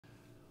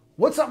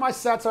What's up, my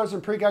StatStars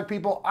and Precalc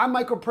people? I'm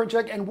Michael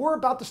Princhek, and we're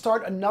about to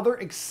start another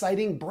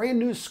exciting brand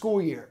new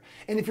school year.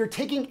 And if you're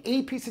taking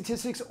AP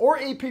Statistics or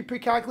AP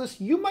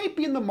Precalculus, you might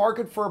be in the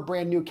market for a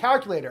brand new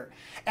calculator.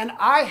 And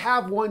I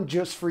have one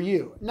just for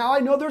you. Now, I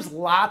know there's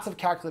lots of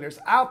calculators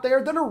out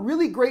there that are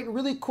really great and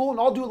really cool and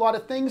all do a lot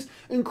of things,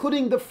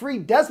 including the free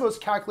Desmos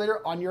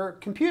calculator on your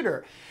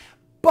computer.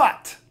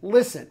 But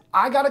listen,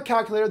 I got a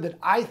calculator that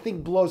I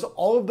think blows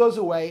all of those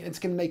away. And it's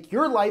going to make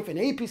your life in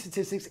AP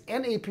Statistics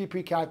and AP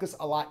Precalculus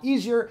a lot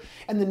easier.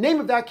 And the name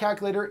of that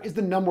calculator is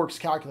the NumWorks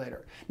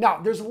calculator. Now,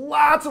 there's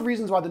lots of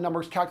reasons why the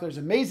NumWorks calculator is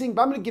amazing,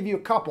 but I'm going to give you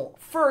a couple.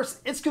 First,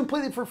 it's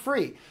completely for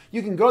free.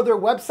 You can go to their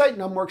website,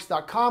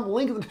 numworks.com,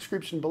 link in the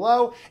description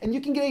below, and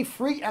you can get a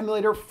free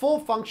emulator, full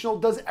functional,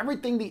 does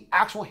everything the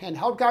actual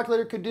handheld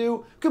calculator could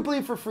do,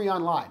 completely for free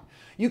online.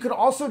 You can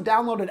also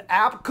download an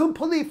app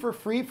completely for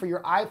free for your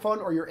iPhone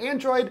or your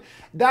Android.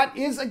 That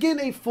is, again,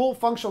 a full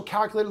functional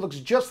calculator. It looks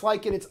just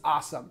like it. It's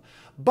awesome.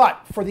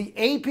 But for the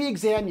AP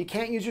exam, you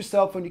can't use your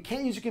cell phone, you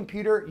can't use your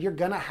computer, you're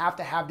gonna have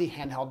to have the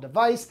handheld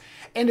device.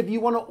 And if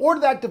you wanna order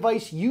that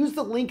device, use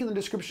the link in the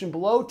description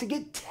below to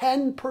get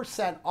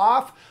 10%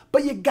 off,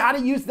 but you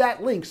gotta use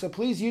that link. So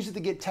please use it to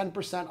get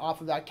 10%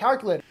 off of that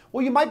calculator.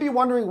 Well, you might be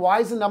wondering, why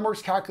is the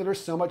NumWorks calculator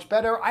so much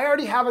better? I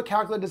already have a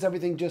calculator that does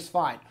everything just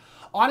fine.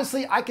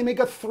 Honestly, I can make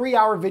a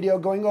 3-hour video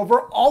going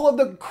over all of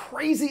the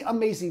crazy,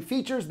 amazing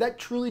features that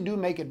truly do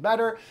make it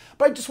better.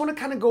 But I just want to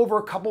kind of go over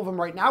a couple of them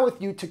right now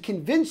with you to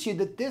convince you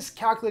that this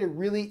calculator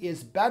really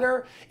is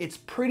better. It's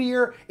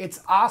prettier, it's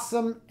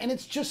awesome, and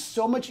it's just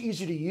so much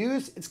easier to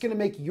use. It's going to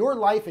make your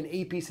life in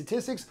AP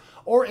Statistics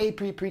or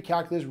AP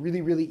Precalculus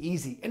really, really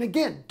easy. And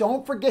again,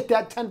 don't forget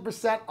that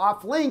 10%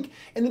 off link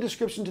in the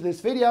description to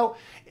this video.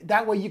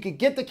 That way you could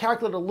get the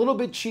calculator a little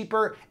bit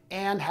cheaper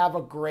and have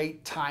a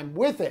great time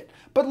with it.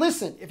 But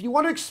listen, if you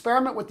want to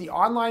experiment with the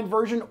online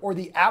version or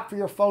the app for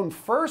your phone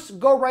first,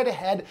 go right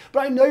ahead.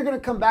 But I know you're going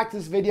to come back to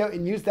this video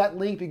and use that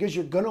link because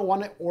you're going to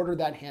want to order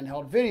that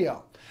handheld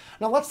video.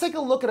 Now let's take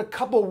a look at a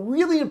couple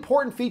really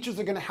important features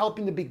that are going to help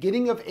you in the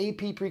beginning of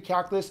AP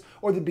Precalculus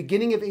or the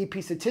beginning of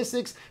AP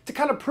Statistics to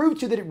kind of prove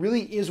to you that it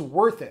really is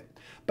worth it.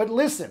 But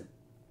listen,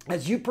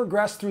 as you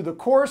progress through the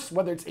course,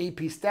 whether it's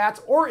AP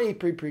Stats or AP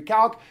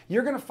Precalc,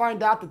 you're going to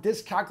find out that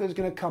this calculator is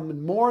going to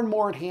come more and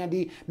more in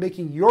handy,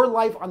 making your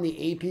life on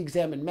the AP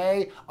exam in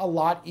May a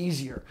lot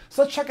easier.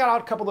 So let's check out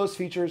a couple of those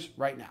features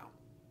right now.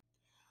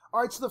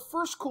 All right, so the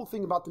first cool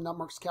thing about the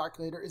NumWorks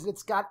calculator is that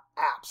it's got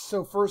apps.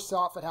 So first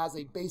off, it has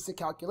a basic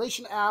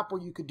calculation app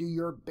where you could do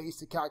your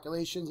basic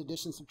calculations,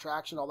 addition,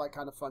 subtraction, all that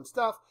kind of fun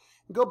stuff.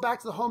 And go back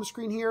to the home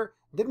screen here.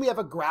 Then we have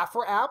a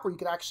grapher app where you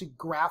could actually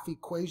graph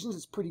equations.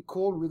 It's pretty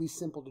cool and really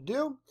simple to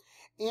do.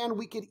 And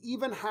we could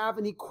even have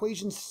an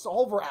equation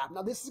solver app.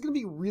 Now, this is going to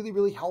be really,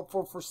 really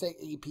helpful for, say,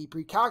 AP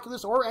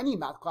Precalculus or any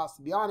math class,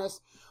 to be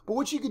honest. But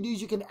what you can do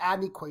is you can add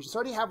an equation. So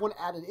I already have one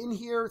added in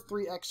here,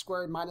 3x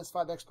squared minus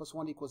 5x plus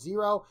 1 equals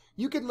 0.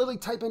 You could literally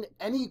type in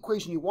any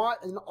equation you want,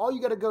 and all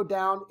you got to go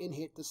down and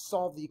hit to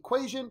solve the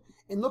equation.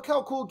 And look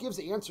how cool it gives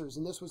answers.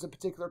 And this was a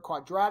particular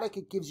quadratic.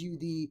 It gives you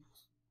the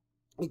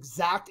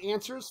exact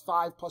answers,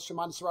 5 plus or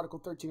minus a radical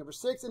 13 over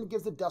 6, and it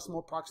gives the decimal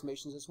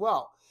approximations as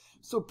well.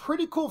 So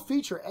pretty cool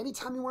feature.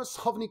 Anytime you want to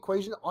solve an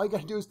equation, all you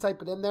got to do is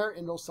type it in there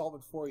and it'll solve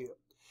it for you.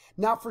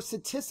 Now for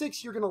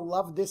statistics, you're going to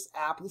love this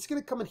app. It's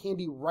going to come in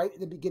handy right at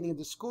the beginning of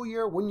the school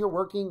year when you're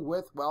working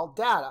with, well,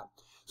 data.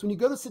 So when you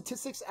go to the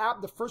statistics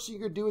app, the first thing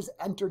you're going to do is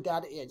enter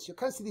data in. So you'll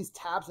kind of see these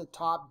tabs at the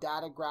top,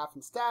 data, graph,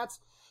 and stats.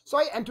 So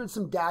I entered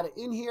some data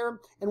in here,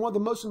 and one of the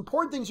most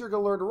important things you're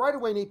going to learn right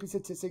away in AP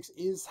Statistics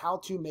is how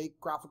to make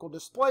graphical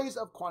displays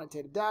of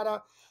quantitative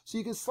data. So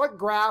you can select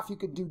graph, you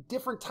can do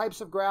different types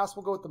of graphs.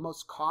 We'll go with the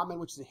most common,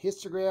 which is a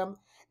histogram,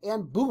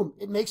 and boom,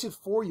 it makes it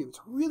for you.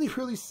 It's really,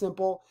 really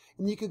simple.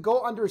 And you could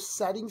go under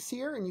settings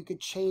here, and you could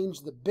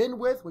change the bin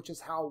width, which is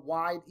how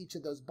wide each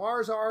of those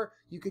bars are.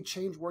 You could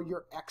change where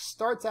your X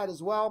starts at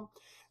as well.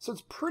 So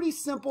it's pretty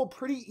simple,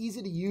 pretty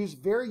easy to use,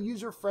 very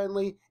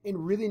user-friendly,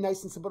 and really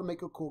nice and simple to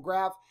make a cool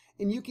graph.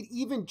 And you can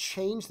even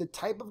change the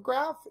type of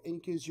graph,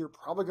 because you're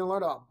probably going to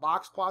learn about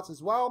box plots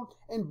as well.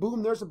 And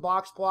boom, there's a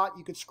box plot.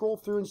 You could scroll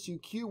through and see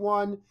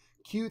Q1,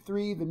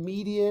 Q3, the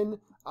median,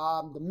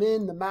 the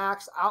min, the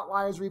max,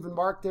 outliers are even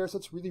marked there. So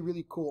it's really,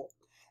 really cool.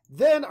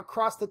 Then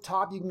across the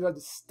top, you can go to the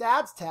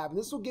Stats tab, and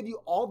this will give you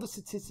all the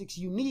statistics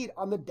you need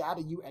on the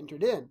data you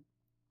entered in.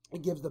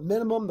 It gives the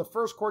minimum, the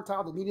first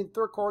quartile, the median,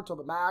 third quartile,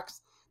 the max.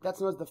 That's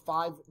known as the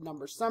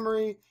 5-number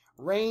summary.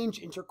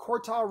 Range,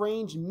 interquartile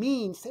range,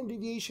 mean, standard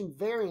deviation,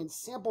 variance,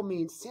 sample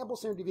mean, sample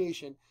standard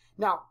deviation.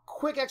 Now,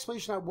 quick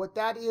explanation on what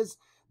that is.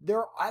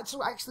 I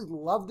actually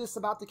love this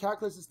about the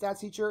calculus and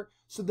stats teacher.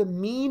 So the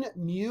mean,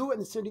 mu,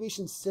 and the standard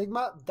deviation,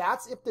 sigma,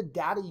 that's if the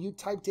data you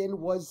typed in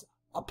was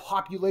a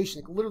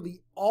population, like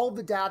literally all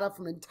the data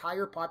from an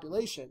entire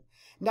population.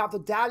 Now, if the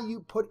data you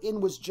put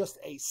in was just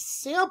a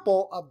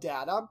sample of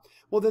data,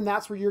 well, then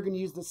that's where you're going to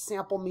use the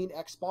sample mean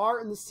X bar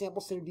and the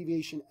sample standard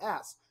deviation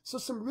S. So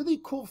some really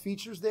cool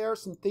features there,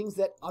 some things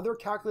that other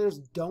calculators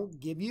don't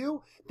give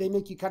you. They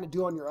make you kind of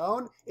do on your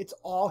own. It's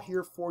all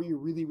here for you,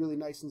 really, really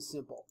nice and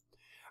simple.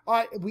 All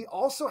right, we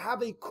also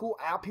have a cool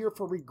app here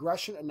for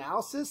regression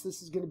analysis.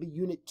 This is going to be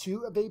Unit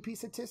 2 of AP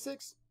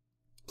Statistics.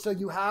 So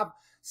you have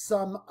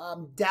some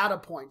data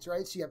points,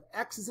 right? So you have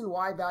X's and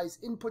Y values,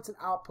 inputs and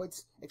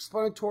outputs,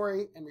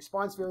 explanatory and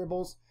response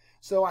variables.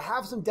 So I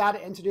have some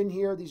data entered in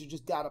here. These are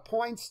just data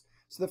points.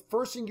 So the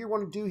first thing you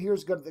want to do here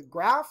is go to the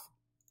graph,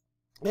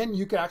 and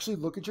you can actually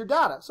look at your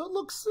data. So it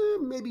looks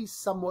maybe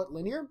somewhat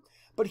linear,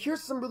 but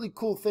here's some really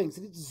cool things.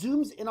 It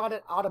zooms in on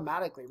it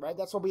automatically, right?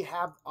 That's what we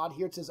have on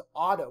here. It says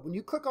auto. When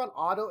you click on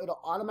auto, it'll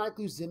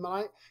automatically zoom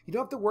on it. You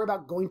don't have to worry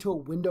about going to a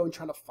window and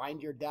trying to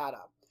find your data.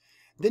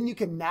 Then you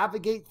can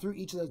navigate through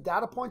each of those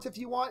data points if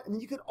you want. And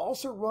then you can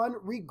also run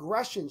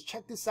regressions.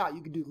 Check this out.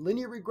 You can do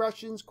linear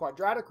regressions,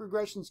 quadratic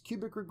regressions,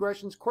 cubic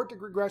regressions, quartic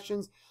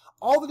regressions,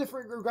 all the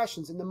different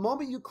regressions. And the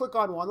moment you click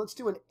on one, let's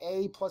do an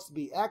A plus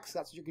BX. That's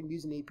what you're going to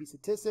use in AP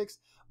Statistics.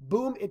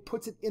 Boom, it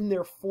puts it in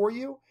there for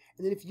you.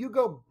 And then if you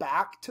go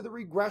back to the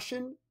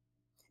regression,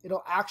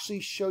 it'll actually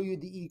show you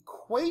the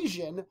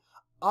equation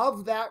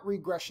of that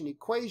regression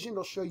equation.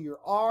 It'll show you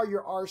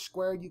your R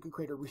squared. You can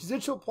create a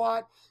residual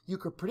plot. You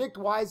could predict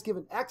Y's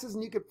given X's,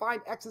 and you could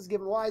find X's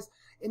given Y's.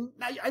 And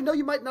I know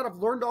you might not have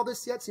learned all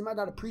this yet, so you might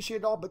not appreciate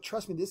it all, but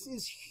trust me, this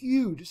is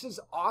huge. This is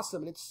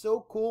awesome, and it's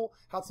so cool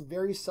how it's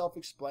very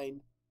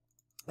self-explained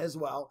as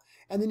well.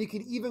 And then you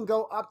can even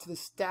go up to the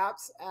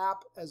stats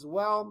app as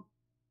well,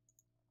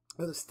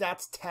 or the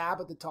stats tab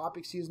at the top,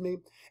 excuse me,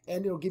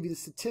 and it'll give you the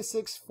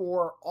statistics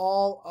for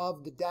all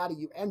of the data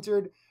you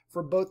entered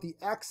for both the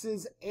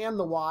X's and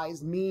the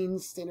Y's,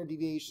 means, standard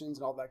deviations,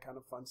 and all that kind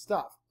of fun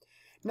stuff.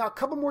 Now, a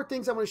couple more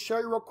things I want to show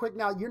you real quick.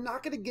 Now, you're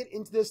not going to get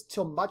into this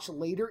till much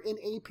later in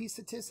AP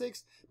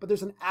Statistics, but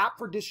there's an app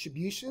for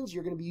distributions.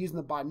 You're going to be using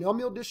the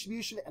binomial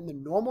distribution and the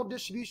normal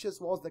distribution,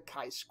 as well as the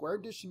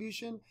chi-squared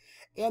distribution.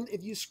 And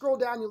if you scroll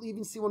down, you'll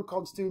even see one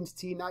called Students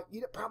T. Now,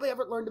 you probably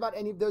haven't learned about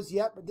any of those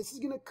yet, but this is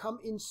going to come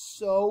in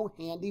so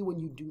handy when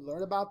you do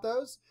learn about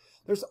those.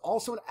 There's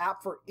also an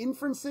app for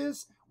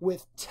inferences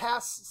with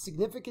tests,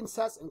 significance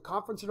tests, and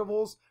confidence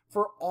intervals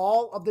for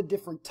all of the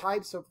different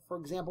types. So, for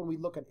example, when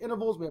we look at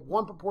intervals, we have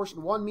 1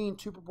 proportion, 1 mean,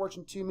 2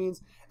 proportion, 2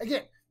 means.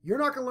 Again, you're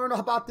not going to learn all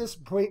about this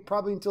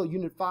probably until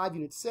Unit 5,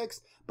 Unit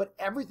 6, but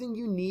everything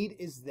you need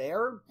is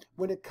there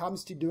when it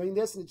comes to doing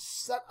this, and it's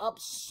set up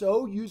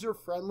so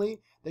user-friendly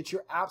that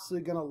you're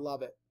absolutely going to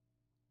love it.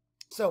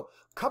 So,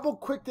 a couple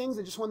quick things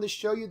I just wanted to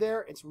show you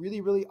there. It's really,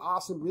 really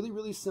awesome, really,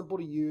 really simple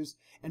to use.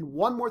 And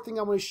one more thing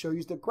I want to show you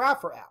is the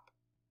Grapher app.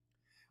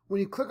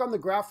 When you click on the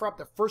Grapher app,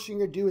 the first thing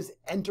you're going to do is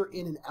enter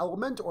in an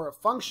element or a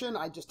function.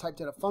 I just typed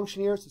in a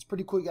function here, so it's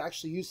pretty cool. You can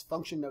actually use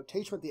function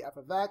notation with the f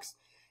of x.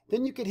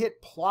 Then you could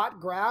hit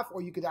plot graph,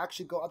 or you could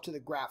actually go up to the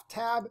graph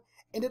tab,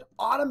 and it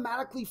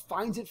automatically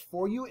finds it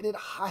for you, and it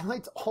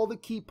highlights all the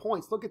key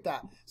points. Look at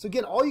that. So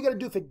again, all you got to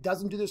do if it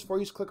doesn't do this for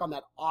you is click on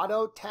that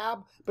auto tab,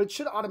 but it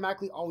should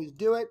automatically always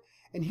do it.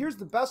 And here's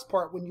the best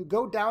part. When you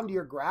go down to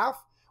your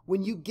graph,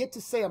 when you get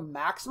to say a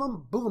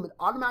maximum, boom, it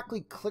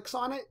automatically clicks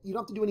on it. You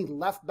don't have to do any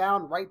left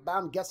bound, right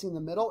bound, guessing in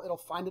the middle. It'll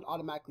find it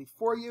automatically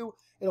for you.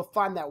 It'll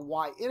find that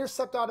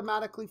y-intercept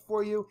automatically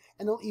for you,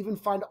 and it'll even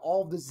find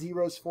all the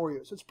zeros for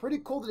you. So it's pretty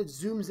cool that it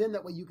zooms in.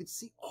 That way you can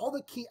see all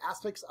the key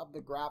aspects of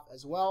the graph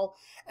as well.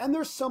 And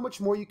there's so much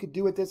more you could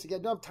do with this. Again,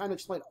 I don't have time to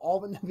explain all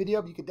of it in the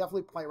video, but you could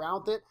definitely play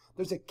around with it.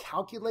 There's a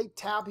calculate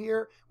tab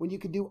here when you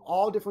can do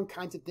all different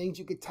kinds of things.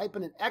 You could type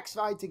in an x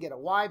value to get a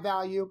y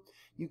value.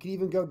 You can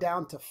even go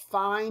down to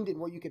find, and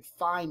where you could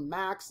find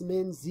max,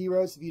 min,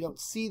 zeros if you don't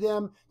see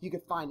them. You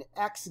could find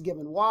x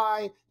given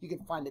y. You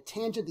could find a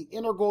tangent, the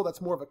integral.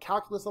 That's more of a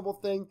calculus level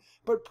thing.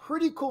 But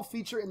pretty cool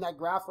feature in that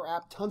Grapher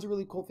app. Tons of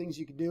really cool things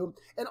you could do.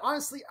 And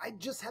honestly, I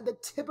just had the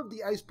tip of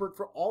the iceberg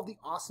for all the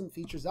awesome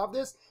features of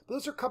this. But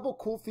those are a couple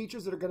cool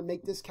features that are going to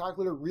make this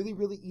calculator really,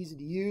 really easy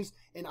to use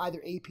in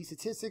either AP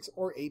Statistics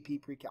or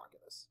AP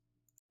Pre-Calculus.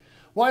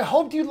 Well, I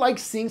hoped you liked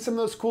seeing some of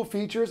those cool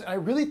features, and I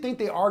really think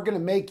they are going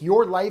to make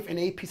your life in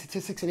AP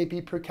Statistics and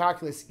AP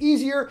Pre-Calculus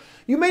easier.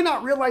 You may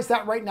not realize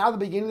that right now at the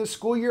beginning of the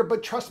school year,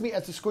 but trust me,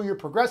 as the school year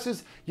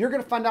progresses, you're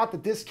going to find out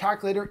that this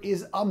calculator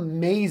is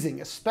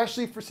amazing,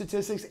 especially for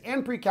statistics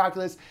and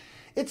pre-calculus.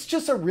 It's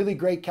just a really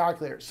great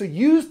calculator. So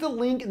use the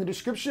link in the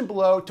description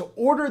below to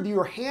order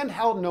your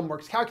handheld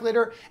NumWorks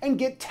calculator and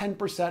get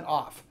 10%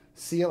 off.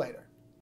 See you later.